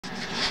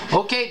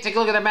Okay, take a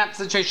look at the map.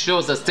 Situation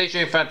shows the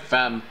station in front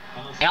from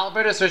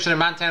Alberta, switching to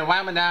Montana,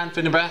 Wyoming, down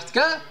to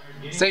Nebraska.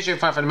 Station in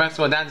front from New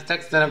Mexico, down to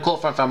Texas, and a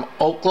cold front from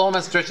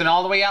Oklahoma, stretching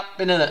all the way up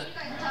into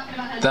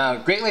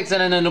the Great Lakes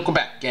and into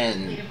Quebec.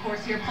 And of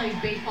course, here plays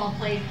baseball,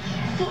 plays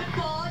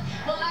football.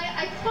 Well,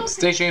 I spoke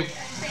station to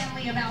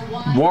family about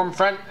why. warm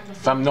front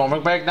from Nova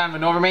Quebec down to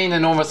Nova Maine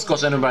and Nova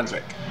Scotia, New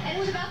Brunswick.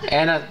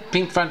 And a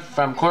pink front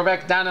from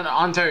Quebec down in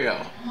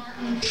Ontario.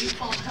 Martin,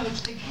 baseball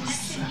coach, the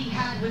connection he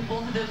had with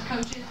both of those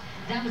coaches,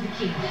 that was the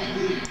key.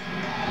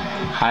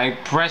 High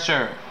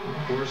pressure.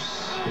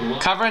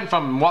 Covering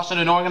from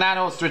Washington, Oregon,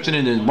 Idaho, stretching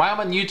into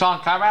Wyoming, Utah,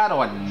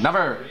 Colorado,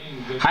 another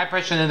high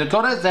pressure in the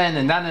Dakotas,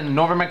 and down in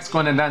Northern Mexico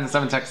and down in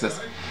southern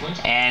Texas.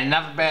 And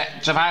another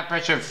batch of high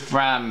pressure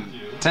from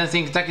Tennessee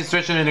and Kentucky,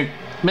 stretching into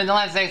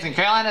Mid-Atlantic States and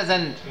Carolinas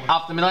and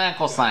off the Mid-Atlantic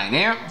coastline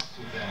here.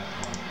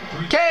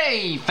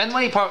 Okay,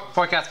 Fenway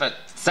forecast for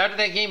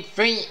Saturday Game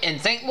 3 in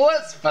St.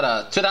 Louis for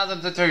the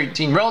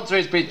 2013 World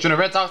Series between the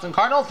Red Sox and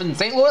Cardinals in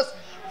St. Louis.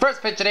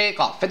 First pitch at 8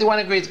 o'clock, 51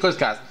 degrees clear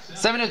skies.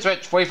 7 inch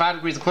stretch, 45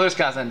 degrees clear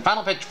skies. And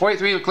final pitch,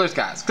 43 clear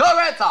skies. Go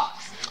Red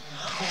Sox!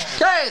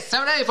 Okay,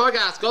 7-day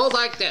forecast goes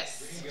like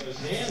this.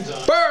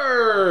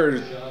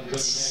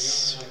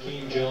 Birds!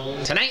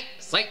 Tonight,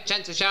 slight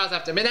chance of showers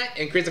after midnight.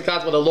 Increase of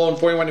clouds with a low in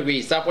 41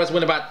 degrees. Southwest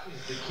wind about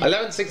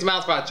 11-60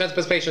 miles per hour. Chance of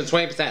precipitation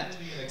 20%.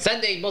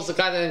 Sunday, most of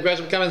the clouds and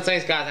gradually becoming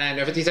sunny skies and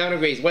 57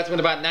 degrees. West wind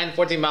about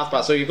 9-14 miles per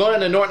hour. So you're going to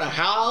the north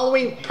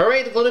Halloween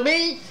parade to go to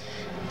me.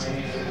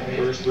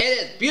 It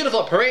is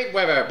beautiful parade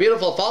weather,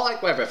 beautiful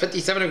fall-like weather,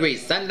 57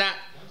 degrees. Sunday,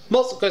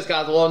 most of the clear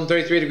skies low in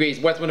 33 degrees.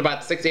 West wind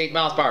about 68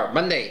 miles per hour.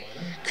 Monday,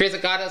 clear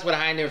skies with a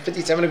high near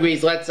 57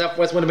 degrees. Light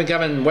southwest wind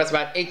becoming west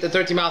about 8 to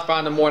 13 miles per hour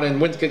in the morning.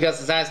 Winds could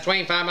gust as high as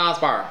 25 miles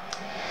per hour.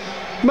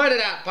 Monday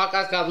night,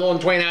 podcast skies low in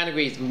 29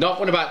 degrees. North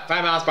wind about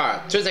 5 miles per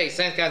hour. Tuesday,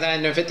 sunny skies high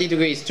near 50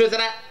 degrees. Tuesday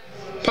night,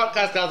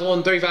 podcast skies low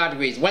in 35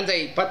 degrees.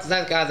 Wednesday,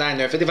 sunny skies high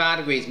near 55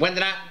 degrees.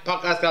 Wednesday night,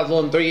 podcast skies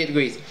low in 38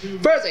 degrees.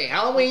 Thursday,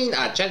 Halloween,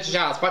 chance of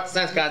showers,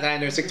 sunny skies high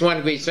near 61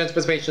 degrees. Chance of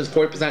precipitation is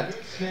 40%.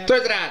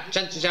 Thursday night,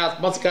 chance of showers,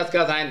 most skies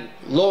high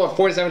low of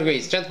 47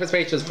 degrees. Chance of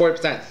precipitation is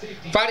 40%.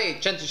 Friday,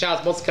 chance of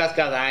showers, most skies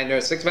high near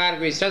 65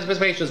 degrees. Chance of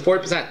precipitation is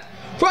 40%.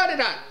 Friday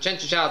night,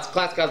 chance of showers,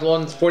 class skies low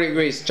in 40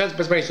 degrees. Chance of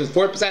precipitation is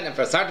 40%. And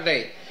for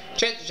Saturday,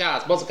 chance of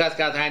showers, most skies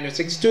high near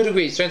 62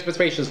 degrees. Chance of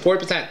precipitation is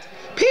 40%.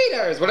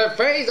 Peters with a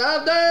phrase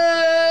of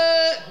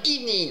the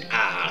evening.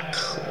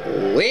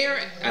 Clear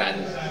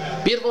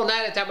and beautiful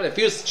night at time with a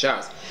few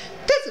showers.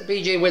 This is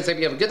PJ Winston.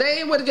 You have a good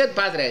day with a good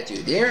positive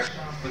attitude, dear.